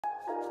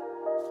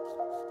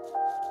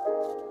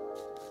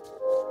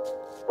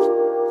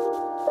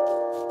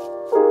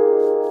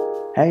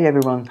Hey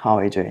everyone, how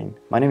are you doing?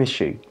 My name is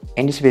Shu.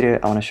 In this video,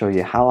 I want to show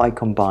you how I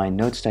combine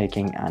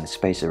note-taking and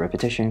spaced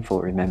repetition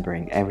for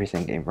remembering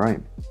everything in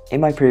Rome.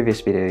 In my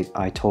previous video,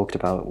 I talked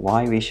about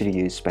why we should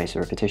use spaced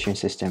repetition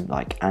system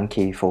like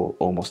Anki for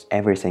almost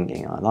everything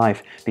in our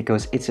life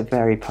because it's a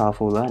very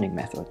powerful learning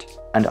method.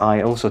 And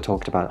I also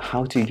talked about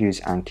how to use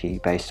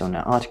Anki based on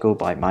an article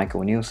by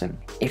Michael Nielsen.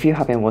 If you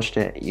haven't watched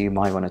it, you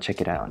might want to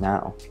check it out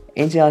now.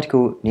 In the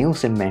article,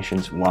 Nielsen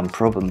mentions one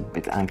problem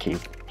with Anki.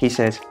 He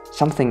says,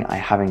 "Something I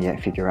haven't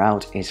yet figured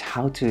out is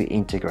how to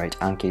integrate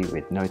Anki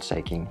with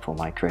note-taking for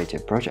my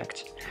creative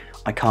project.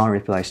 I can't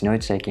replace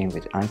note-taking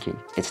with Anki,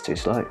 it's too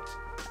slow."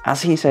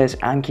 As he says,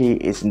 Anki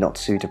is not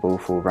suitable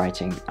for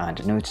writing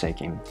and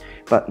note-taking,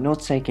 but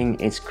note-taking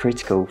is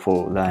critical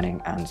for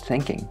learning and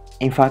thinking.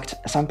 In fact,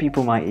 some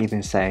people might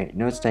even say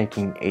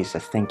note-taking is a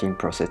thinking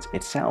process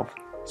itself.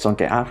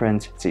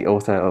 Anki, the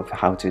author of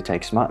How to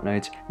Take Smart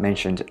Notes,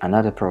 mentioned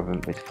another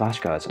problem with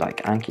flashcards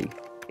like Anki.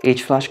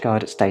 Each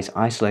flashcard stays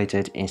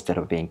isolated instead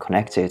of being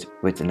connected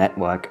with the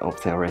network of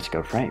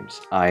theoretical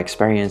frames, our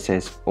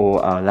experiences,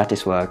 or our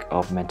lattice work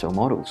of mental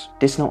models.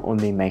 This not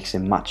only makes it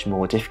much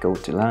more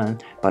difficult to learn,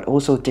 but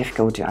also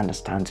difficult to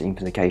understand the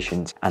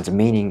implications and the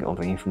meaning of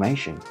the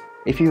information.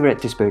 If you read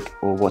this book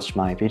or watched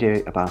my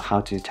video about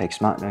how to take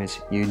smart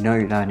notes, you know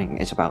learning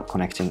is about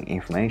connecting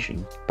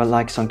information. But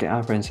like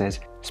Anki says,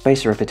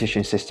 spaced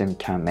repetition system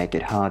can make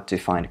it hard to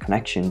find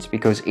connections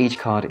because each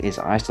card is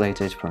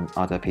isolated from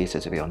other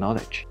pieces of your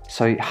knowledge.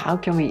 So how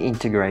can we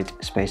integrate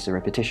spaced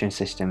repetition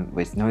system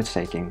with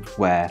note-taking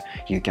where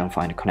you can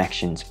find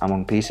connections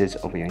among pieces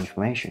of your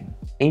information?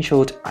 In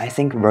short, I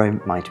think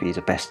Rome might be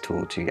the best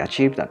tool to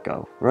achieve that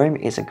goal. Rome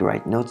is a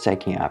great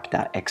note-taking app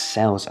that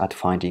excels at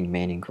finding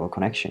meaningful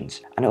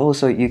connections. And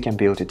also you can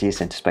build a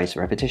decent spaced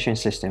repetition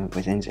system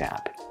within the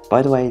app.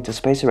 By the way, the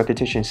spaced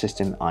repetition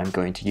system I'm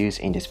going to use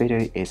in this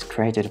video is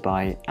created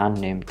by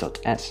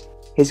Anki-like.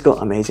 He's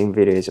got amazing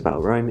videos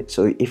about Rome,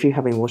 so if you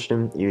haven't watched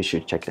them, you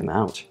should check them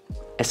out.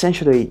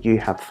 Essentially, you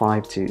have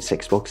 5 to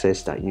 6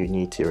 boxes that you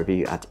need to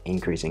review at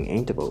increasing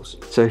intervals.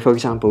 So for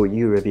example,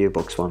 you review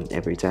box 1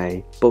 every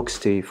day, box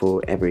 2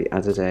 for every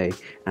other day,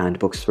 and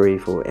box 3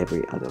 for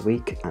every other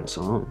week, and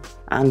so on.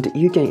 And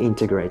you can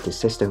integrate this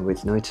system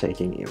with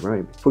note-taking in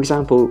Rome. For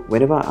example,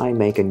 whenever I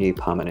make a new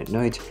permanent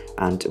note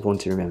and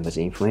want to remember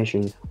the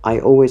information, I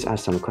always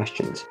ask some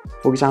questions.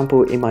 For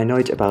example, in my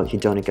note about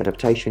hedonic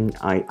adaptation,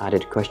 I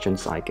added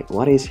questions like,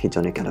 what is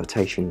hedonic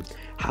adaptation?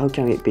 How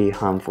can it be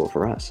harmful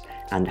for us?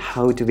 And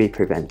how do we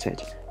prevent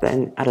it?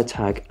 Then add a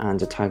tag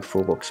and a tag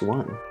for box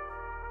 1.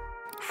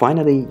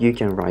 Finally, you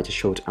can write a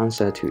short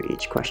answer to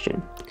each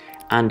question.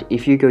 And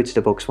if you go to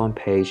the box 1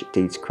 page,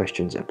 these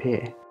questions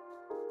appear.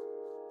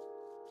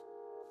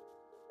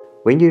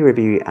 When you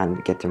review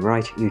and get them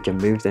right, you can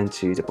move them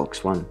to the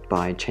box 1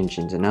 by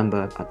changing the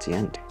number at the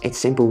end. It's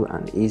simple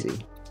and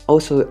easy.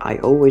 Also, I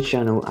always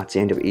journal at the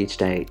end of each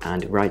day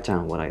and write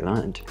down what I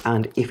learned.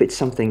 And if it's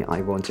something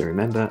I want to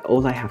remember,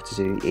 all I have to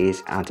do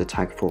is add a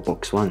tag for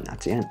box 1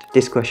 at the end.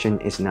 This question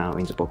is now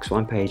in the box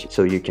 1 page,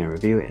 so you can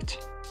review it.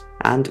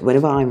 And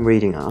whenever I'm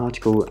reading an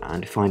article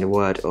and find a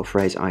word or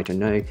phrase I don't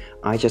know,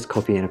 I just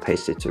copy and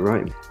paste it to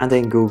Rome, and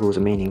then Google the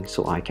meaning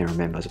so I can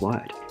remember the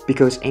word.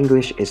 Because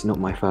English is not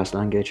my first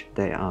language,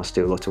 there are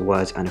still lots of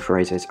words and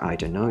phrases I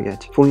don't know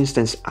yet. For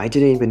instance, I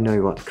didn't even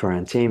know what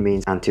quarantine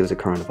means until the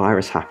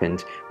coronavirus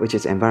happened, which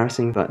is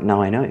embarrassing, but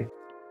now I know.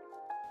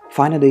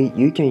 Finally,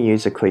 you can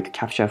use a quick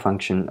capture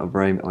function of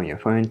Rome on your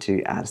phone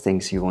to add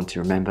things you want to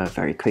remember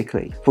very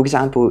quickly. For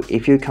example,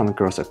 if you come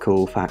across a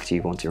cool fact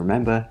you want to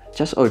remember,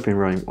 just open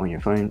Rome on your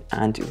phone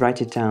and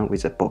write it down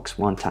with a box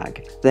 1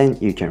 tag. Then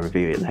you can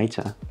review it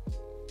later.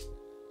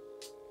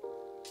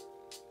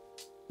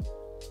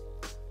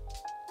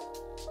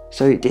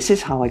 So this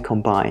is how I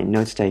combine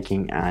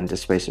note-taking and the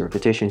spaced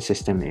repetition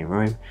system in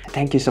Rome.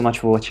 Thank you so much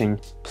for watching.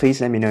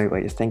 Please let me know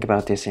what you think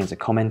about this in the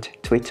comment,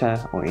 Twitter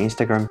or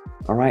Instagram.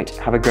 Alright,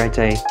 have a great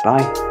day.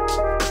 Bye!